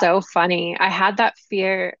That's so funny. I had that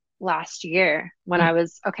fear last year when I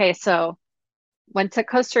was, okay, so went to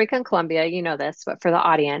Costa Rica and Colombia. You know this, but for the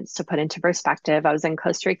audience to put into perspective, I was in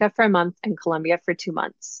Costa Rica for a month and Colombia for 2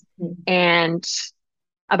 months. mm-hmm. And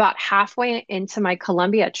about halfway into my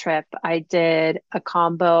Colombia trip, I did a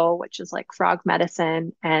combo, which is like frog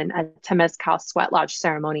medicine and a Temazcal sweat lodge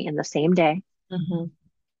ceremony in the same day. Mm-hmm.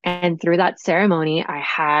 And through that ceremony, I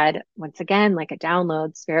had, once again, like a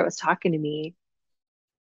download. Spirit was talking to me.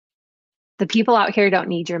 The people out here don't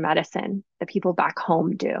need your medicine. The people back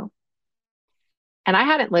home do. And I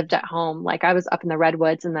hadn't lived at home. Like I was up in the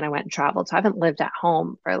redwoods and then I went and traveled. So I haven't lived at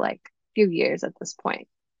home for like a few years at this point.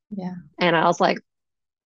 Yeah. And I was like,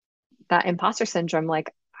 that imposter syndrome,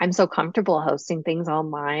 like I'm so comfortable hosting things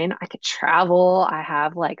online. I could travel. I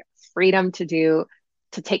have like freedom to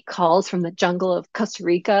take calls from the jungle of Costa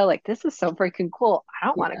Rica. Like this is so freaking cool. I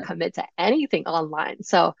don't want to Yeah. commit to anything online.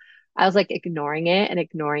 So I was like ignoring it and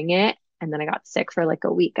ignoring it. And then I got sick for like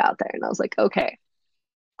a week out there. And I was like, okay,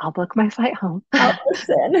 I'll book my flight home. I'll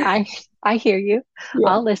listen. I I hear you. Yeah.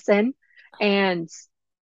 I'll listen. And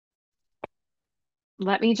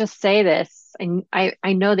let me just say this, and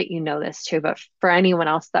I know that you know this too, but for anyone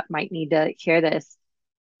else that might need to hear this,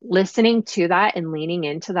 listening to that and leaning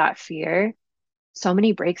into that fear, so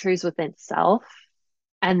many breakthroughs within self,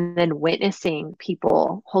 and then witnessing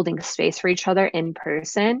people holding space for each other in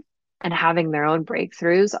person and having their own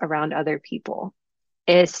breakthroughs around other people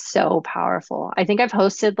is so powerful. I think I've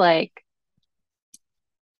hosted like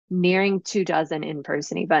nearing 24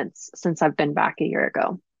 in-person events since I've been back a year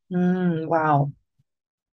ago. Wow.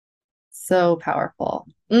 So powerful.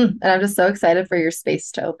 And I'm just so excited for your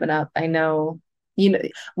space to open up. I know,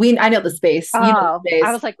 I know the space, Oh, the I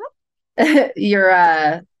space. was like, You're,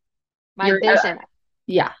 my vision.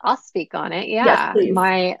 yeah. I'll speak on it. Yes, Yeah. please.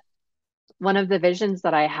 My one of the visions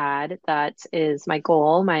that I had that is my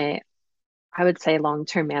goal, my I would say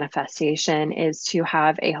long-term manifestation is to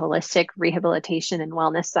have a holistic rehabilitation and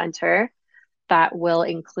wellness center that will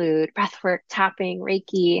include breathwork, tapping,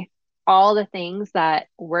 Reiki, all the things that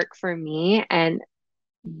work for me. And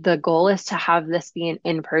the goal is to have this be an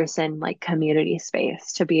in-person like community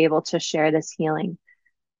space to be able to share this healing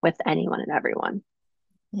with anyone and everyone.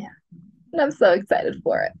 Yeah. And I'm so excited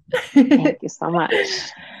for Thank it. you so much.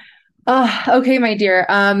 Oh, okay, my dear.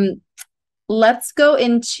 Let's go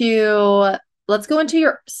into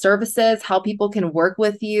your services, how people can work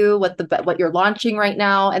with you, what you're launching right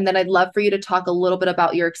now, and then I'd love for you to talk a little bit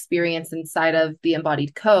about your experience inside of the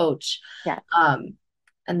Embodied Coach. Yeah. And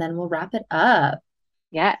then we'll wrap it up.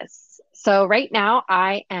 Yes. So right now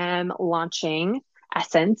I am launching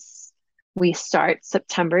Essence. We start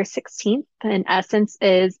September 16th, and Essence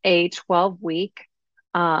is a 12-week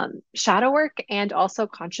shadow work and also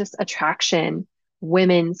conscious attraction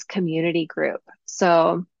women's community group.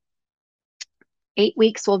 So 8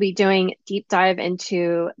 weeks we'll be doing deep dive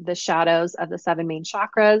into the shadows of the seven main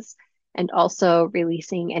chakras and also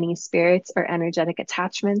releasing any spirits or energetic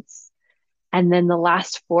attachments. And then the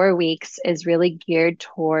last 4 weeks is really geared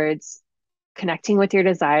towards connecting with your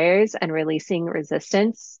desires and releasing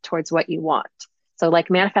resistance towards what you want. So,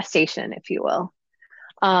 like manifestation, if you will.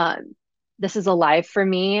 This is alive for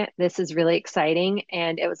me. This is really exciting.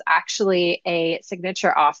 And it was actually a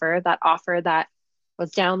signature offer. That offer that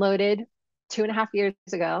was downloaded 2.5 years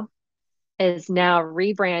ago is now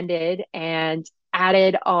rebranded and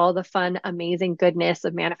added all the fun, amazing goodness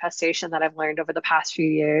of manifestation that I've learned over the past few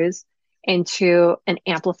years into an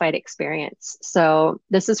amplified experience. So,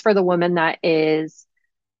 this is for the woman that is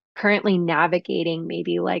currently navigating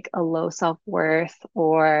maybe like a low self-worth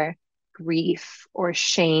or grief or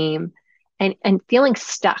shame and feeling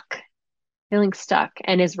stuck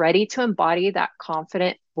and is ready to embody that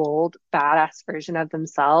confident, bold, badass version of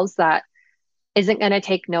themselves that isn't going to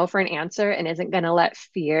take no for an answer and isn't going to let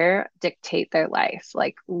fear dictate their life,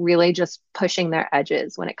 like really just pushing their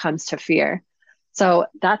edges when it comes to fear. So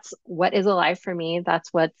that's what is alive for me.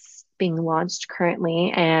 That's what's being launched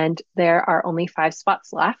currently. And there are only 5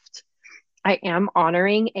 spots left. I am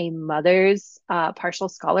honoring a mother's partial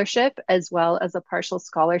scholarship as well as a partial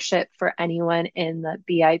scholarship for anyone in the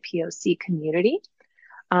BIPOC community.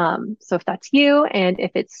 So if that's you and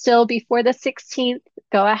if it's still before the 16th,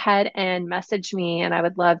 go ahead and message me, and I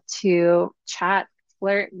would love to chat,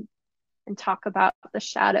 flirt, and talk about the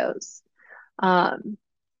shadows. Yeah,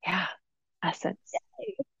 essence.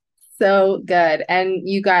 So good. And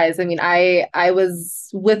you guys, I mean, I was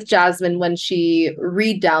with Jasmine when she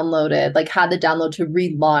re-downloaded, like had the download to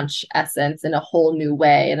relaunch Essence in a whole new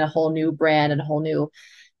way and a whole new brand and a whole new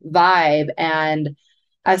vibe. And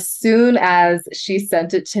as soon as she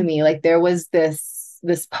sent it to me, like there was this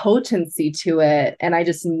potency to it. And I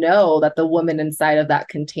just know that the women inside of that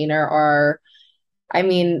container are, I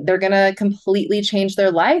mean, they're gonna completely change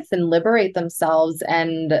their life and liberate themselves.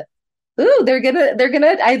 And ooh, they're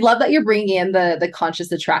gonna. I love that you're bringing in the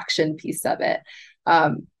conscious attraction piece of it,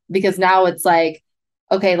 because now it's like,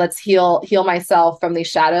 okay, let's heal myself from these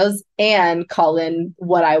shadows and call in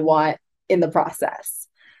what I want in the process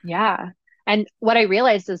Yeah. And what I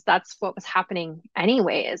realized is that's what was happening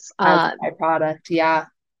anyways. as a byproduct. Yeah.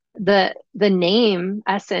 The name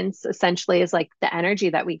essence essentially is like the energy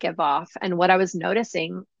that we give off. And what I was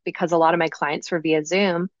noticing, because a lot of my clients were via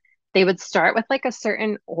Zoom, they would start with like a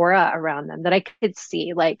certain aura around them that I could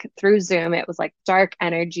see. Like through Zoom, it was like dark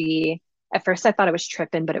energy. At first, I thought I was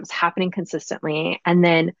tripping, but it was happening consistently. And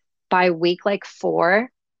then by week like 4,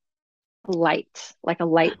 light, like a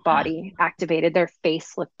light body activated. Their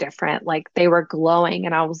face looked different, like they were glowing.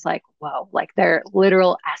 And I was like, whoa, like their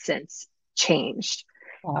literal essence changed.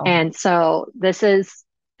 Wow. And so this is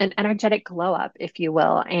an energetic glow up, if you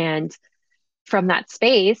will. And from that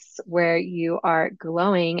space where you are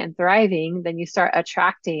glowing and thriving, then you start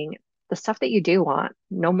attracting the stuff that you do want.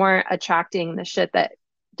 No more attracting the shit that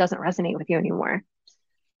doesn't resonate with you anymore.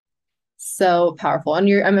 So powerful. And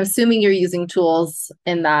I'm assuming you're using tools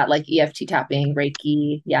in that, like EFT tapping,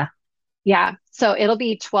 Reiki. Yeah. Yeah. So it'll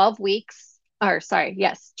be 12 weeks, or sorry,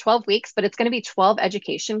 yes, 12 weeks, but it's going to be 12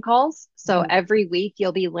 education calls. So Mhm. every week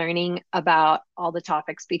you'll be learning about all the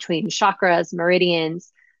topics between chakras,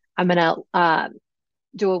 meridians. I'm going to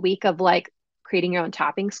do a week of like creating your own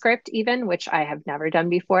tapping script, even, which I have never done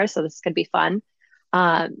before. So this could be fun.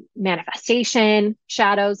 Manifestation,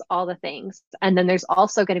 shadows, all the things. And then there's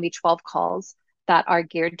also going to be 12 calls that are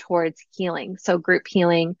geared towards healing. So group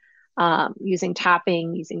healing, using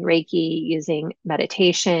tapping, using Reiki, using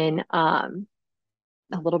meditation, a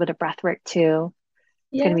little bit of breath work too.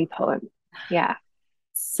 It's going Yeah. to be potent. Yeah.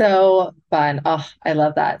 So fun. Oh, I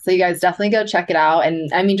love that. So you guys definitely go check it out.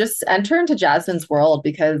 And I mean, just enter into Jasmine's world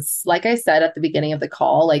because, like I said at the beginning of the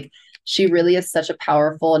call, like she really is such a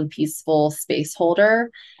powerful and peaceful space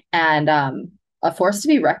holder and a force to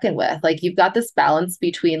be reckoned with. Like you've got this balance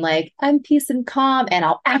between like, I'm peace and calm and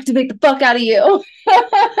I'll activate the fuck out of you.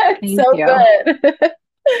 It's Thank so you. good.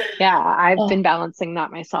 Yeah, I've Oh, been balancing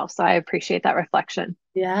that myself. So I appreciate that reflection.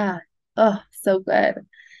 yeah. Oh, so good.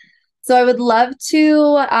 So I would love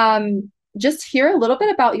to just hear a little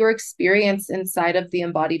bit about your experience inside of the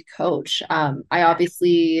Embodied Coach. I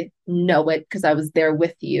obviously know it because I was there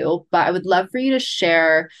with you, but I would love for you to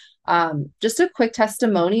share just a quick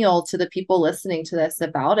testimonial to the people listening to this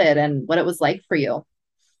about it and what it was like for you.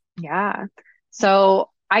 Yeah. So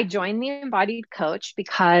I joined the Embodied Coach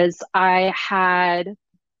because I had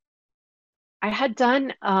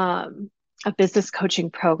done a business coaching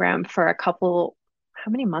program for a couple, how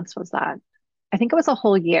many months was that? I think it was a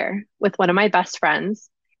whole year with one of my best friends.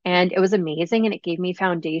 And it was amazing and it gave me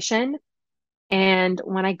foundation. And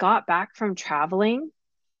when I got back from traveling,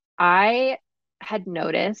 I had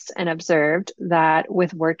noticed and observed that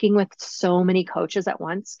with working with so many coaches at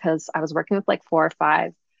once, because I was working with like 4 or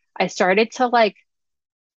 5, I started to like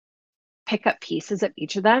pick up pieces of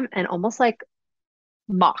each of them and almost like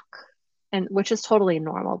mock, and which is totally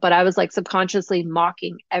normal, but I was like subconsciously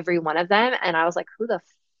mocking every one of them, and I was like,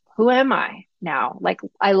 who am I now? Like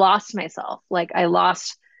I lost myself, like I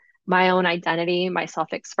lost my own identity, my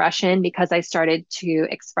self-expression, because I started to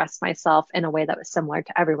express myself in a way that was similar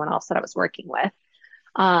to everyone else that I was working with.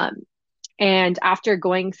 um and after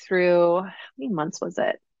going through, how many months was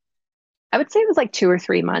it? I would say it was like 2 or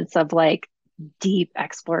 3 months of like deep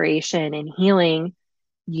exploration and healing.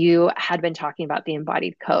 You had been talking about the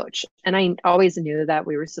embodied coach. And I always knew that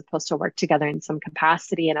we were supposed to work together in some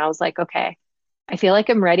capacity. And I was like, okay, I feel like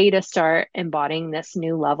I'm ready to start embodying this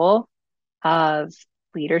new level of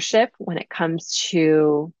leadership when it comes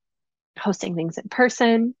to hosting things in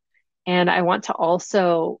person. And I want to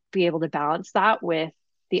also be able to balance that with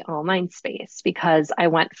the online space because I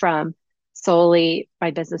went from solely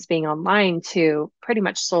my business being online to pretty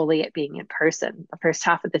much solely it being in person. The first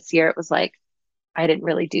half of this year, it was like I didn't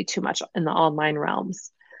really do too much in the online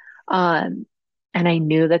realms. Um, and I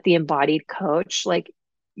knew that the embodied coach, like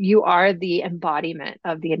you are the embodiment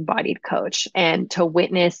of the embodied coach, and to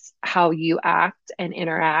witness how you act and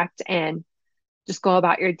interact and just go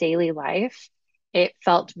about your daily life, it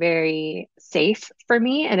felt very safe for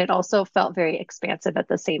me. And it also felt very expansive at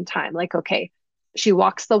the same time. Like, okay, she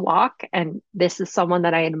walks the walk, and this is someone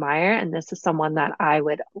that I admire, and this is someone that I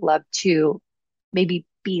would love to maybe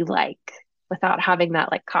be like without having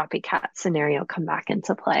that like copycat scenario come back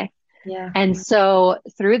into play. Yeah. And so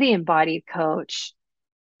through the embodied coach,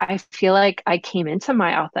 I feel like I came into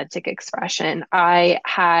my authentic expression.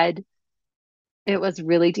 It was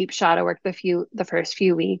really deep shadow work the first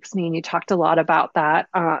few weeks. Me and you talked a lot about that.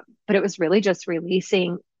 But it was really just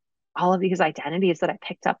releasing all of these identities that I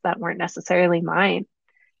picked up that weren't necessarily mine.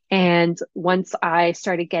 And once I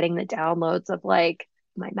started getting the downloads of like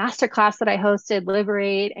my masterclass that I hosted,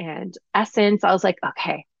 Liberate and Essence, I was like,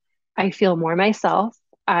 okay, I feel more myself.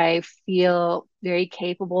 I feel very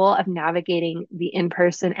capable of navigating the in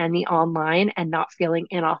person and the online and not feeling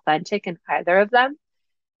inauthentic in either of them.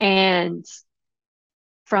 And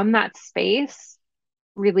from that space,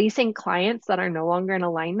 releasing clients that are no longer in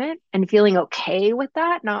alignment and feeling okay with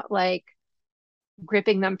that, not like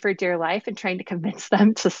gripping them for dear life and trying to convince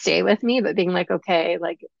them to stay with me, but being like, okay,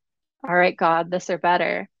 like, all right, God, this or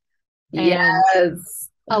better, and Yes.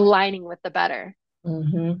 aligning with the better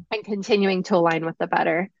Mm-hmm. and continuing to align with the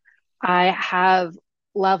better. I have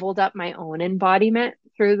leveled up my own embodiment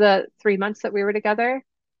through the 3 months that we were together,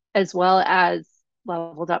 as well as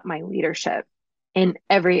leveled up my leadership in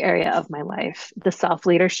every area of my life. The self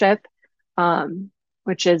leadership,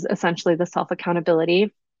 which is essentially the self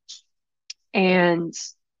accountability, and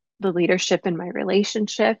the leadership in my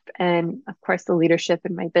relationship, and of course, the leadership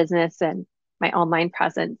in my business and my online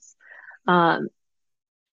presence. Um,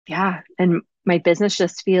 yeah, and my business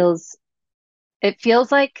just it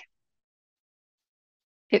feels like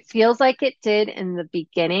it feels like it did in the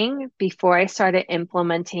beginning before I started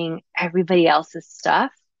implementing everybody else's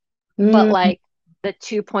stuff, but Mm, like the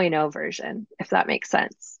 2.0 version, if that makes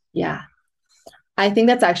sense. yeah. I think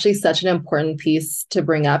that's actually such an important piece to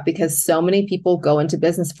bring up because so many people go into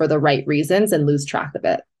business for the right reasons and lose track of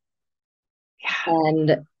it. Yeah.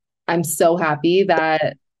 And I'm so happy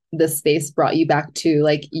that the space brought you back to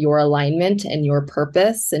like your alignment and your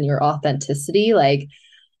purpose and your authenticity. Like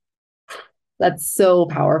that's so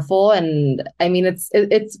powerful. And I mean,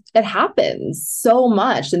 it happens so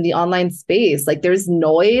much in the online space. Like there's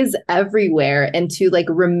noise everywhere. And to like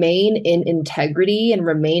remain in integrity and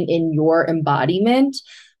remain in your embodiment,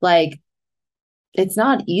 like it's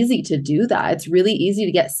not easy to do that. It's really easy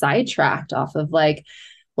to get sidetracked off of like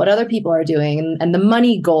what other people are doing and the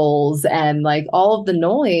money goals and like all of the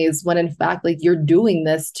noise when in fact like you're doing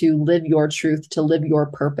this to live your truth, to live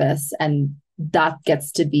your purpose, and that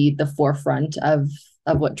gets to be the forefront of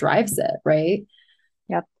what drives it, right?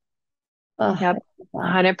 Yep. Oh, Yep.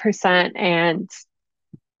 100%. And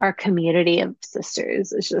our community of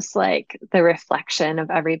sisters is just like the reflection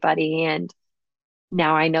of everybody. And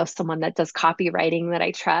now I know someone that does copywriting that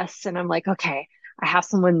I trust. And I'm like, okay, I have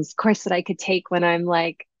someone's course that I could take when I'm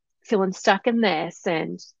like feeling stuck in this.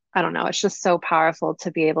 And I don't know, it's just so powerful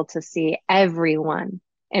to be able to see everyone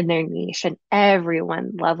in their niche and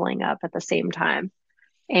everyone leveling up at the same time.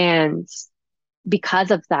 And because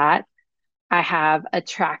of that, I have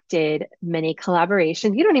attracted many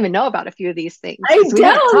collaborations. You don't even know about a few of these things I because we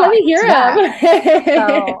haven't don't. Let me talked. hear Yeah. him.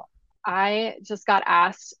 So I just got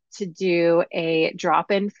asked to do a drop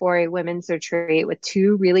in for a women's retreat with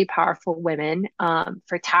two really powerful women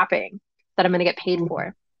for tapping that I'm going to get paid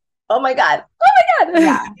for. Oh my God. Oh my God.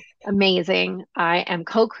 Yeah, amazing. I am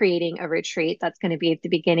co-creating a retreat that's going to be at the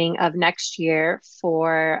beginning of next year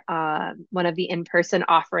for one of the in-person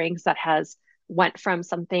offerings that has went from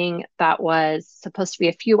something that was supposed to be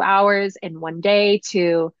a few hours in one day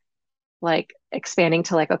to like expanding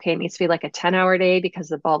to like, okay, it needs to be like a 10-hour day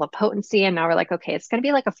because of all the potency. And now we're like, okay, it's going to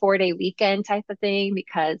be like a 4-day weekend type of thing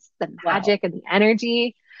because the Wow. magic and the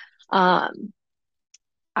energy. Um,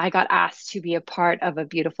 I got asked to be a part of a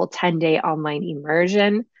beautiful 10-day online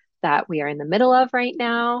immersion that we are in the middle of right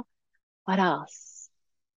now. What else?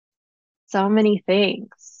 So many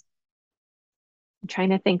things. I'm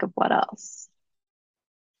trying to think of what else.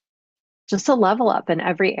 Just a level up in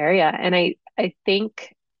every area. And I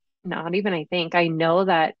think, not even I think, I know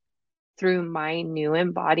that through my new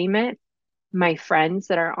embodiment, my friends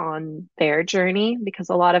that are on their journey, because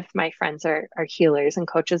a lot of my friends are healers and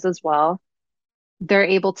coaches as well, they're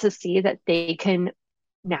able to see that they can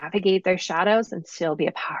navigate their shadows and still be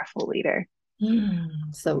a powerful leader.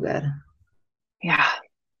 So good. Yeah.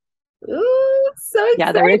 Ooh, so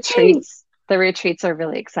Yeah, exciting. the retreats are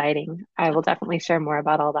really exciting. I will definitely share more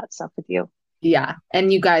about all that stuff with you. Yeah.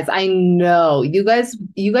 And you guys, I know you guys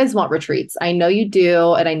want retreats. I know you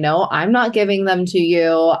do. And I know I'm not giving them to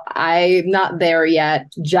you. I'm not there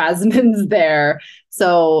yet. Jasmine's there.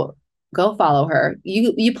 So go follow her.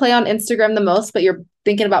 You play on Instagram the most, but you're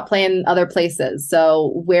thinking about playing other places.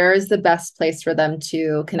 So where is the best place for them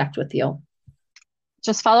to connect with you?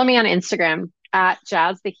 Just follow me on Instagram at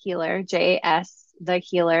Jazz the Healer, JS the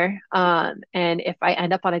Healer. And if I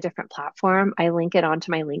end up on a different platform, I link it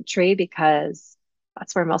onto my link tree because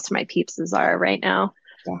that's where most of my peeps are right now.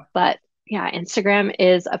 Yeah. But yeah, Instagram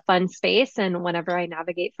is a fun space. And whenever I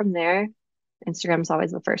navigate from there, Instagram's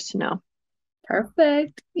always the first to know.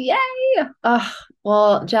 Perfect. Yay.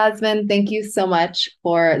 Well, Jasmine, thank you so much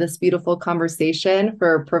for this beautiful conversation,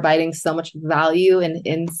 for providing so much value and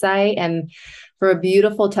insight, and for a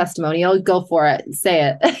beautiful testimonial. Go for it.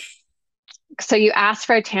 Say it. So you asked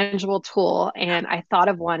for a tangible tool, and I thought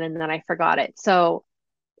of one and then I forgot it. So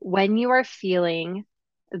when you are feeling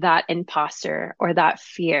that imposter or that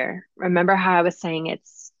fear, remember how I was saying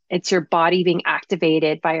it's your body being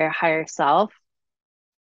activated by your higher self.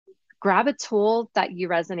 Grab a tool that you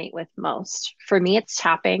resonate with most. For me, it's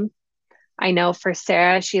tapping. I know for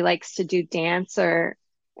Sarah, she likes to do dance, or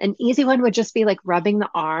an easy one would just be like rubbing the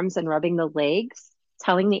arms and rubbing the legs,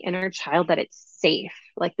 telling the inner child that it's safe,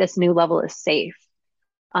 like this new level is safe.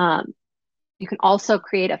 Um, you can also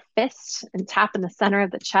create a fist and tap in the center of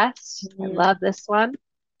the chest. I love this one.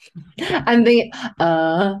 I'm the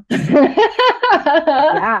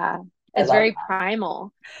Yeah, I it's love very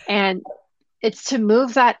primal. And it's to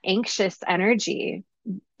move that anxious energy.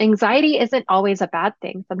 Anxiety isn't always a bad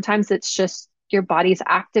thing. Sometimes it's just your body's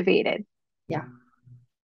activated. yeah.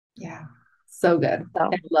 Yeah. So good. I So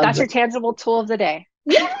love that's this. your tangible tool of the day.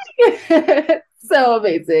 Yay! So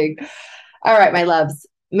amazing. All right, my loves.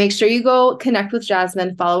 Make sure you go connect with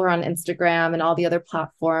Jasmine, follow her on Instagram and all the other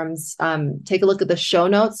platforms. Take a look at the show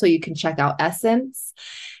notes so you can check out Essence.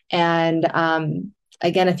 And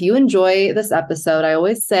again, if you enjoy this episode, I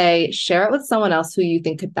always say share it with someone else who you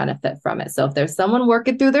think could benefit from it. So if there's someone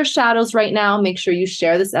working through their shadows right now, make sure you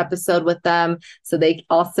share this episode with them so they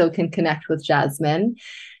also can connect with Jasmine.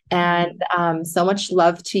 And so much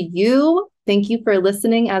love to you. Thank you for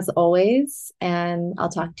listening as always. And I'll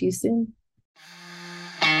talk to you soon.